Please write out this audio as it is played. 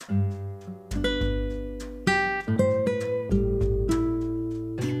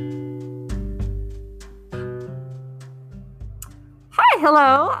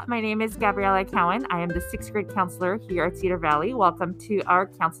Hello. My name is Gabriella Cowan. I am the sixth grade counselor here at Cedar Valley. Welcome to our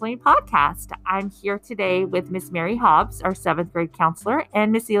counseling podcast. I'm here today with Miss Mary Hobbs, our seventh grade counselor,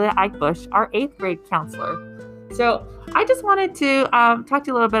 and Miss Celia Eichbush, our eighth grade counselor. So I just wanted to talk to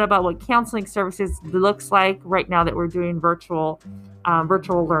you a little bit about what counseling services looks like right now that we're doing virtual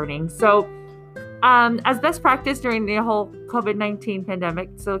learning. So as best practice during the whole COVID-19 pandemic,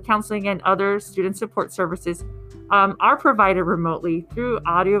 so counseling and other student support services are provided remotely through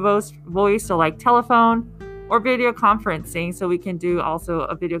audio voice, so like telephone or video conferencing. So we can do also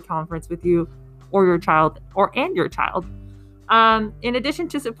a video conference with you or your child and your child. In addition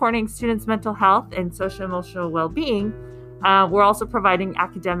to supporting students' mental health and social emotional well-being, we're also providing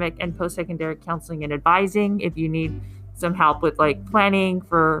academic and post-secondary counseling and advising. If you need some help with like planning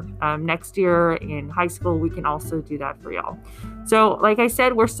for next year in high school, we can also do that for y'all. So like I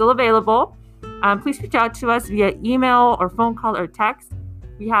said, we're still available. Please reach out to us via email or phone call or text.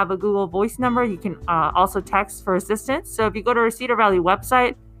 We have a Google Voice number. You can also text for assistance. So if you go to our Cedar Valley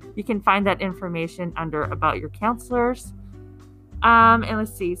website, you can find that information under About Your Counselors. And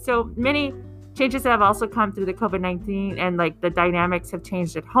let's see. So many changes have also come through the COVID-19, and like the dynamics have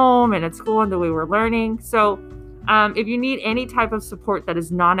changed at home and at school and the way we're learning. So if you need any type of support that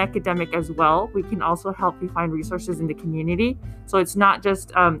is non-academic as well, we can also help you find resources in the community. So it's not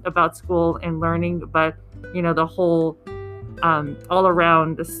just about school and learning, but the whole all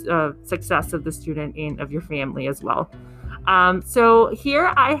around the success of the student and of your family as well. So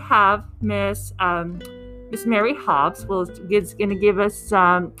here I have Miss Mary Hobbs is going to give us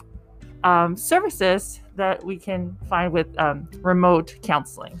some services that we can find with remote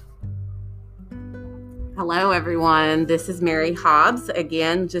counseling. Hello, everyone. This is Mary Hobbs.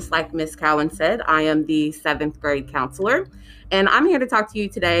 Again, just like Miss Cowan said, I am the seventh grade counselor, and I'm here to talk to you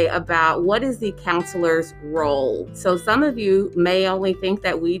today about what is the counselor's role. So some of you may only think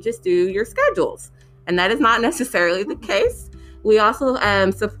that we just do your schedules, and that is not necessarily the case. We also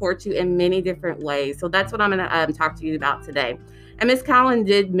support you in many different ways. So that's what I'm going to talk to you about today. And Ms. Cowan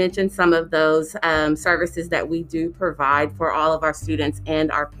did mention some of those services that we do provide for all of our students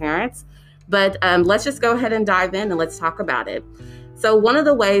and our parents. But let's just go ahead and dive in and let's talk about it. So one of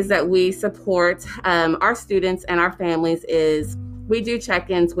the ways that we support our students and our families is we do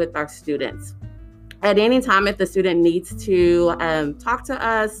check-ins with our students. At any time, if the student needs to talk to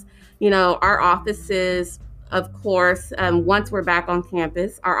us, our offices, of course, once we're back on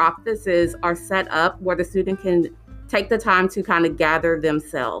campus, our offices are set up where the student can take the time to kind of gather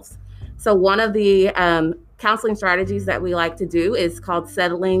themselves. So one of the counseling strategies that we like to do is called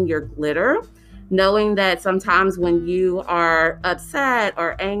settling your glitter, knowing that sometimes when you are upset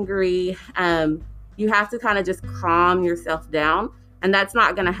or angry, you have to kind of just calm yourself down, and that's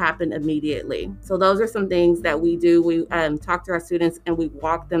not going to happen immediately. So those are some things that we do. We talk to our students and we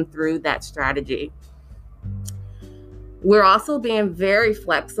walk them through that strategy. We're also being very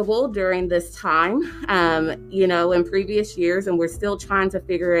flexible during this time, in previous years, and we're still trying to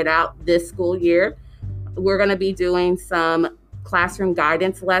figure it out this school year. We're going to be doing some classroom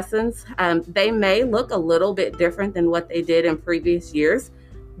guidance lessons. They may look a little bit different than what they did in previous years,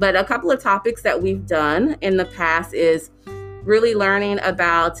 but a couple of topics that we've done in the past is really learning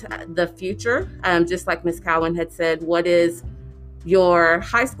about the future. Just like Ms. Cowan had said, what is your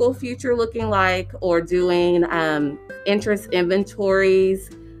high school future looking like, or doing interest inventories.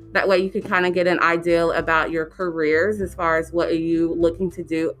 That way you can kind of get an idea about your careers as far as what are you looking to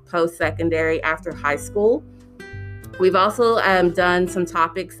do post-secondary after high school. We've also done some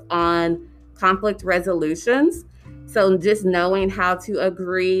topics on conflict resolutions. So just knowing how to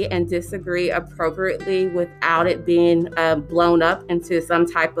agree and disagree appropriately without it being blown up into some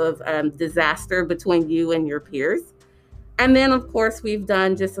type of disaster between you and your peers. And then, of course, we've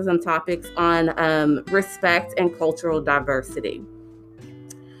done just some topics on respect and cultural diversity.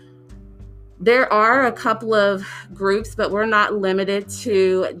 There are a couple of groups, but we're not limited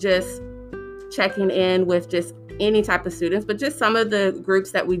to just checking in with just any type of students, but just some of the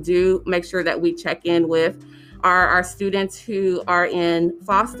groups that we do make sure that we check in with are our students who are in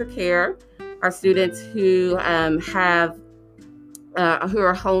foster care, our students who who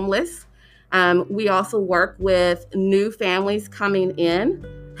are homeless. We also work with new families coming in,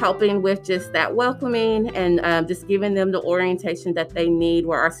 helping with just that welcoming and just giving them the orientation that they need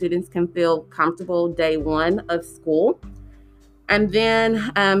where our students can feel comfortable day one of school. And then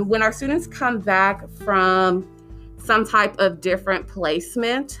when our students come back from some type of different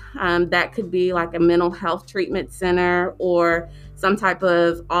placement, that could be like a mental health treatment center or some type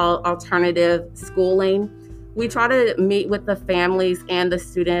of alternative schooling, we try to meet with the families and the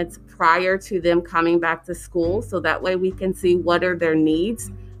students prior to them coming back to school. So that way we can see what are their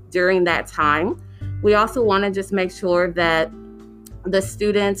needs during that time. We also want to just make sure that the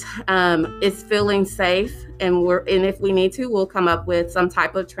student is feeling safe, and if we need to, we'll come up with some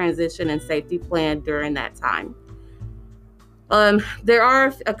type of transition and safety plan during that time. There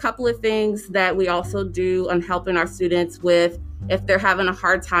are a couple of things that we also do on helping our students with if they're having a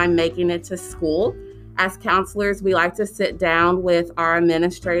hard time making it to school. As counselors, we like to sit down with our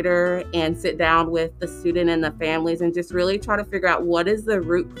administrator and sit down with the student and the families and just really try to figure out what is the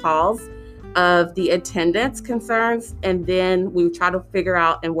root cause of the attendance concerns, and then we try to figure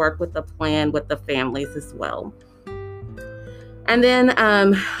out and work with the plan with the families as well. And then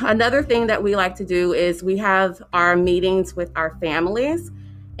another thing that we like to do is we have our meetings with our families.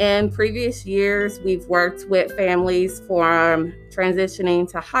 In previous years, we've worked with families from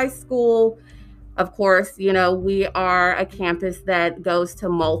transitioning to high school. Of course, we are a campus that goes to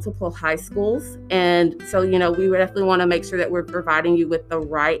multiple high schools. And so, we definitely want to make sure that we're providing you with the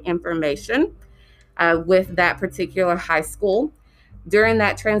right information with that particular high school. During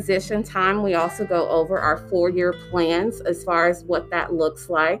that transition time, we also go over our 4-year plans as far as what that looks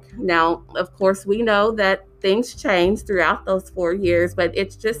like. Now, of course, we know that things change throughout those 4 years, but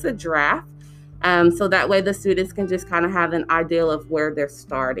it's just a draft. So that way the students can just kind of have an idea of where they're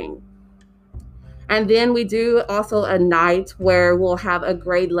starting. And then we do also a night where we'll have a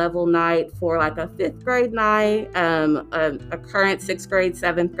grade level night for like a 5th grade night, a current 6th grade,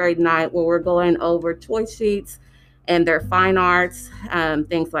 7th grade night where we're going over choice sheets and their fine arts,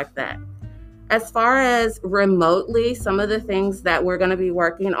 things like that. As far as remotely, some of the things that we're going to be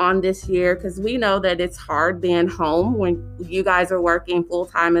working on this year, because we know that it's hard being home when you guys are working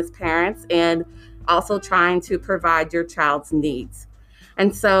full-time as parents and also trying to provide your child's needs.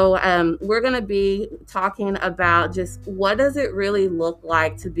 And so we're going to be talking about just what does it really look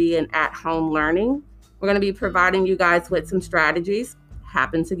like to be an at-home learning. We're going to be providing you guys with some strategies,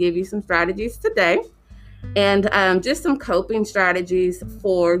 happen to give you some strategies today, and just some coping strategies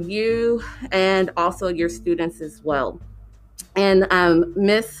for you and also your students as well. And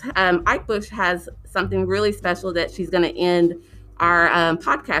Miss Eichbush has something really special that she's going to end our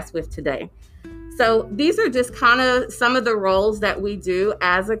podcast with today. So these are just kind of some of the roles that we do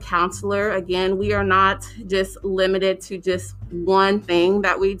as a counselor. Again, we are not just limited to just one thing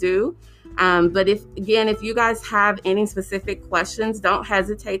that we do. But if you guys have any specific questions, don't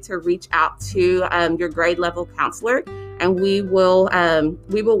hesitate to reach out to your grade level counselor, and we will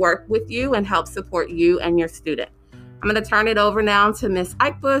work with you and help support you and your student. I'm going to turn it over now to Miss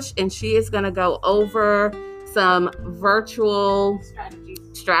Eichbush, and she is going to go over some virtual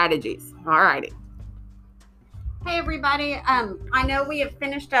strategies. All righty. Hey everybody, I know we have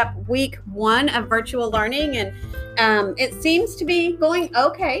finished up week 1 of virtual learning, and it seems to be going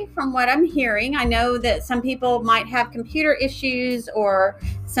okay from what I'm hearing. I know that some people might have computer issues or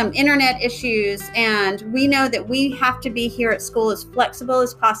some internet issues, and we know that we have to be here at school as flexible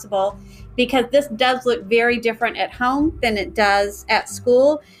as possible because this does look very different at home than it does at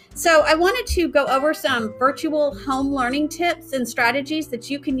school. So I wanted to go over some virtual home learning tips and strategies that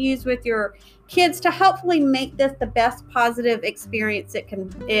you can use with your kids to hopefully make this the best positive experience it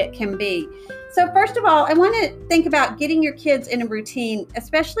can be. So first of all, I want to think about getting your kids in a routine,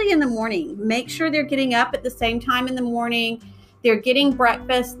 especially in the morning. Make sure they're getting up at the same time in the morning. They're getting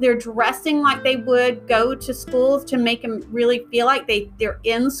breakfast. They're dressing like they would go to schools to make them really feel like they're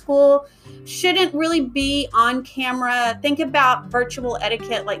in school. Shouldn't really be on camera. Think about virtual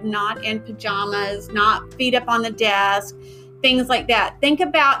etiquette, like not in pajamas, not feet up on the desk, things like that. Think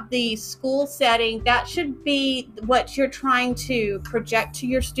about the school setting. That should be what you're trying to project to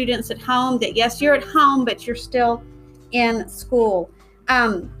your students at home, that yes, you're at home, but you're still in school.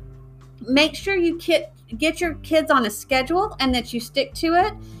 Make sure you get your kids on a schedule and that you stick to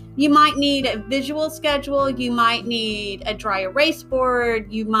it. You might need a visual schedule. You might need a dry erase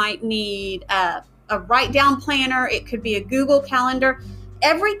board. You might need a write-down planner. It could be a Google Calendar.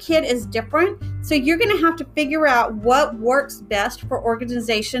 Every kid is different, so you're going to have to figure out what works best for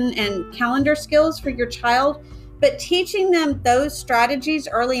organization and calendar skills for your child. But teaching them those strategies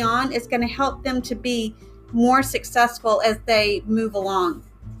early on is going to help them to be more successful as they move along.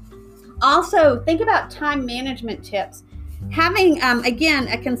 Also, think about time management tips. Having, again,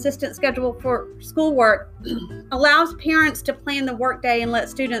 a consistent schedule for schoolwork allows parents to plan the workday and let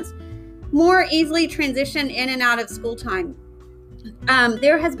students more easily transition in and out of school time.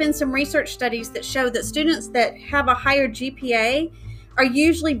 There has been some research studies that show that students that have a higher GPA are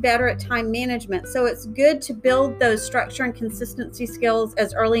usually better at time management. So it's good to build those structure and consistency skills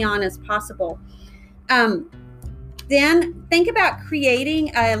as early on as possible. Then think about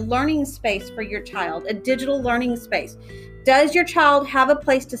creating a learning space for your child, a digital learning space. Does your child have a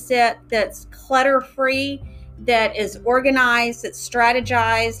place to sit that's clutter-free, that is organized, that's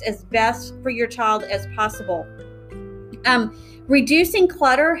strategized as best for your child as possible? Reducing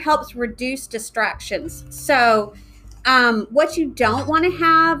clutter helps reduce distractions. So what you don't want to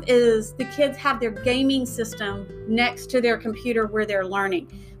have is the kids have their gaming system next to their computer where they're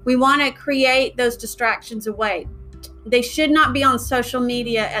learning. We want to create those distractions away. They should not be on social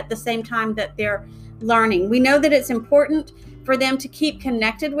media at the same time that they're learning. We know that it's important for them to keep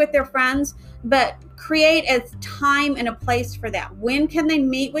connected with their friends, but create a time and a place for that. When can they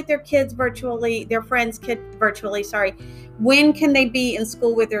meet with their kids virtually, their friends' kids virtually, When can they be in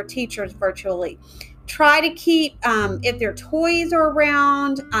school with their teachers virtually? Try to keep, if their toys are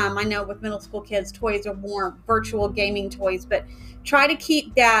around, I know with middle school kids, toys are more virtual gaming toys, but try to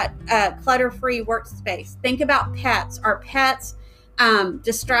keep that clutter-free workspace. Think about pets. Are pets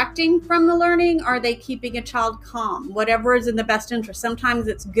distracting from the learning? Are they keeping a child calm? Whatever is in the best interest. Sometimes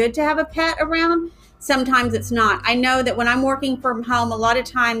it's good to have a pet around. Sometimes it's not. I know that when I'm working from home, a lot of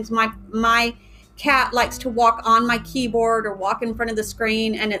times my cat likes to walk on my keyboard or walk in front of the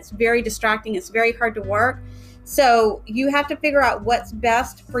screen, and it's very distracting. It's very hard to work. So you have to figure out what's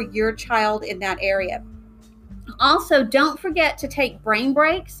best for your child in that area. Also, don't forget to take brain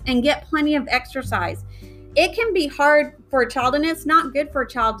breaks and get plenty of exercise. It can be hard for a child, and it's not good for a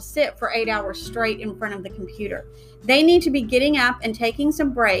child to sit for 8 hours straight in front of the computer. They need to be getting up and taking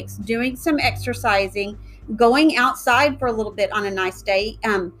some breaks, doing some exercising, going outside for a little bit on a nice day.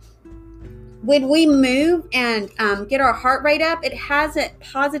 When we move and get our heart rate up, it has a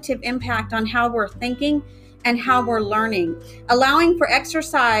positive impact on how we're thinking and how we're learning. Allowing for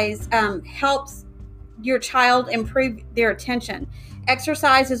exercise helps your child improve their attention.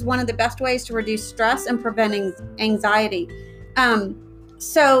 Exercise is one of the best ways to reduce stress and prevent anxiety.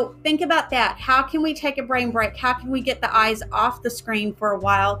 So think about that. How can we take a brain break? How can we get the eyes off the screen for a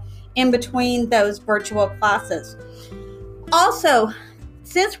while in between those virtual classes? Also,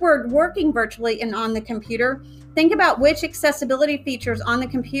 since we're working virtually and on the computer, think about which accessibility features on the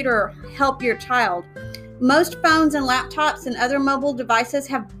computer help your child. Most phones and laptops and other mobile devices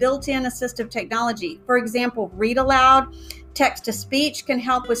have built-in assistive technology. For example, Read Aloud, text-to-speech can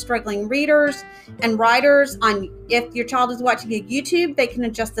help with struggling readers and writers. If your child is watching a YouTube, they can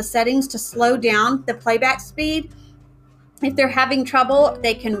adjust the settings to slow down the playback speed. If they're having trouble,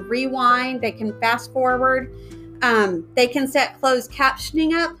 they can rewind, they can fast forward. They can set closed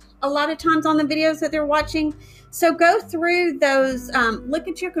captioning up a lot of times on the videos that they're watching. So go through those, look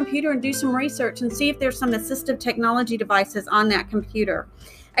at your computer and do some research and see if there's some assistive technology devices on that computer.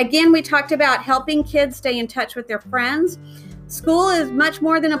 Again, we talked about helping kids stay in touch with their friends. School is much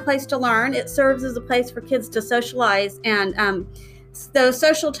more than a place to learn. It serves as a place for kids to socialize, and those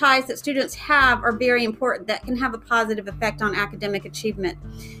social ties that students have are very important. That can have a positive effect on academic achievement.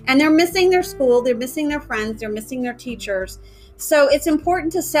 And they're missing their school, they're missing their friends, they're missing their teachers. So it's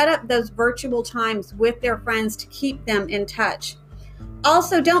important to set up those virtual times with their friends to keep them in touch.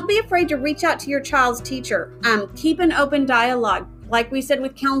 Also, don't be afraid to reach out to your child's teacher. Keep an open dialogue. Like we said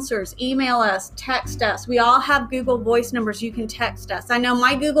with counselors, email us, text us. We all have Google Voice numbers. You can text us. I know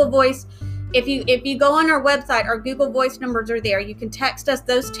my Google Voice, if you go on our website, our Google Voice numbers are there. You can text us.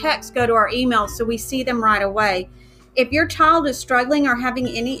 Those texts go to our email, so we see them right away. If your child is struggling or having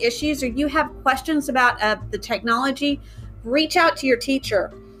any issues, or you have questions about the technology, reach out to your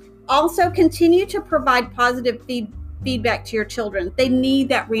teacher. Also, continue to provide positive feedback to your children. They need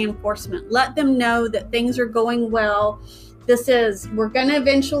that reinforcement. Let them know that things are going well. We're going to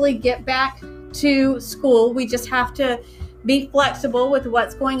eventually get back to school. We just have to be flexible with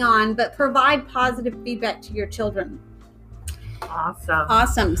what's going on, but provide positive feedback to your children.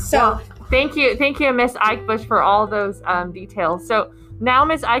 Awesome. So well, thank you, Miss Eichbush, for all those details. So now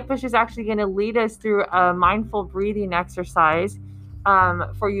Miss Eichbush is actually going to lead us through a mindful breathing exercise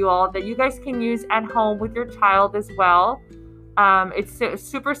for you all that you guys can use at home with your child as well. It's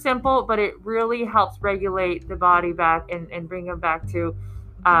super simple, but it really helps regulate the body back and bring them back to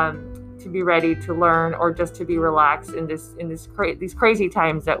be ready to learn, or just to be relaxed in these crazy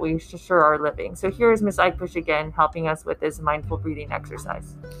times that we sure are living. So here is Miss Eichbush again, helping us with this mindful breathing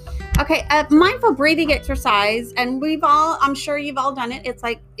exercise. Okay, mindful breathing exercise, and I'm sure you've all done it.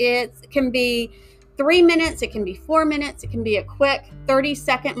 It can be 3 minutes, it can be 4 minutes, it can be a quick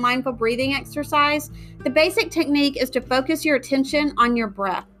 30-second mindful breathing exercise. The basic technique is to focus your attention on your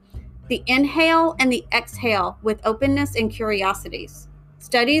breath, the inhale and the exhale, with openness and curiosities.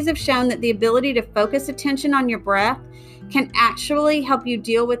 Studies have shown that the ability to focus attention on your breath can actually help you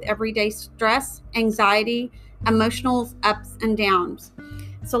deal with everyday stress, anxiety, emotional ups and downs.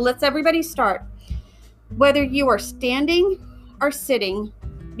 So let's everybody start. Whether you are standing or sitting,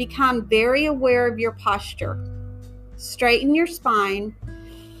 become very aware of your posture. Straighten your spine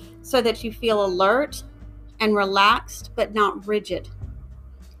so that you feel alert and relaxed, but not rigid.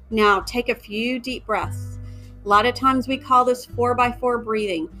 Now take a few deep breaths. A lot of times we call this 4x4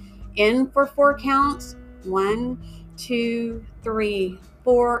 breathing. In for 4 counts, 1, 2, 3,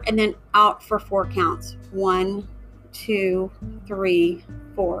 4, and then out for 4 counts. 1, 2, 3,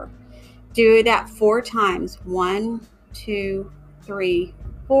 4. Do that 4 times. 1, 2, 3,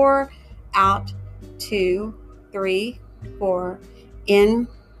 4. Out, 2, 3, 4. In,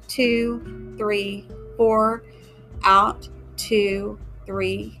 2, 3, 4. Out, 2,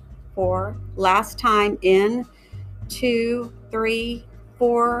 3, 4. Last time. In, 2, 3,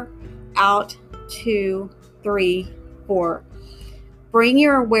 4. Out, 2, 3, 4. Bring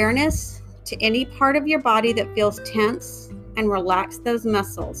your awareness to any part of your body that feels tense and relax those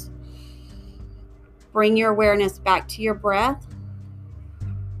muscles. Bring your awareness back to your breath.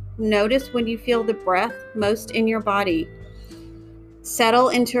 Notice when you feel the breath most in your body. Settle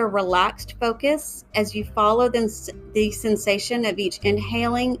into a relaxed focus as you follow the sensation of each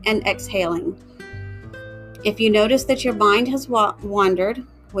inhaling and exhaling. If you notice that your mind has wandered,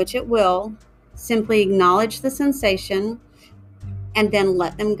 which it will, simply acknowledge the sensation and then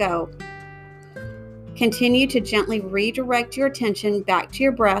let them go. Continue to gently redirect your attention back to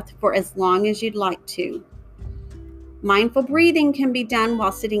your breath for as long as you'd like to. Mindful breathing can be done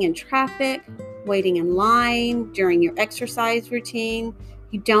while sitting in traffic, waiting in line, during your exercise routine.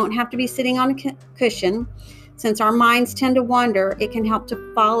 You don't have to be sitting on a cushion. Since our minds tend to wander, it can help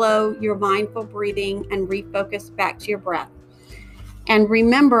to follow your mindful breathing and refocus back to your breath. And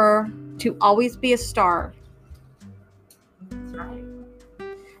remember to always be a star. That's right.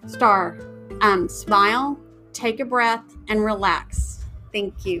 Star. Smile, take a breath, and relax.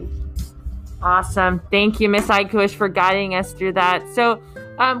 Thank you. Awesome. Thank you, Miss Aikush, for guiding us through that. So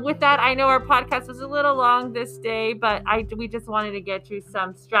with that, I know our podcast was a little long this day, but we just wanted to get you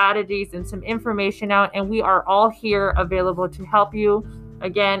some strategies and some information out, and we are all here available to help you.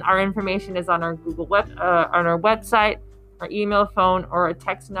 Again, our information is on our on our website, our email, phone, or a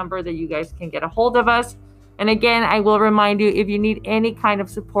text number that you guys can get a hold of us. And again, I will remind you, if you need any kind of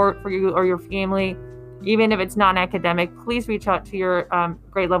support for you or your family, even if it's non-academic, please reach out to your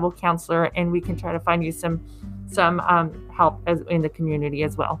grade level counselor, and we can try to find you some help in the community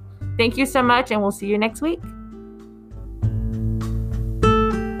as well. Thank you so much, and we'll see you next week.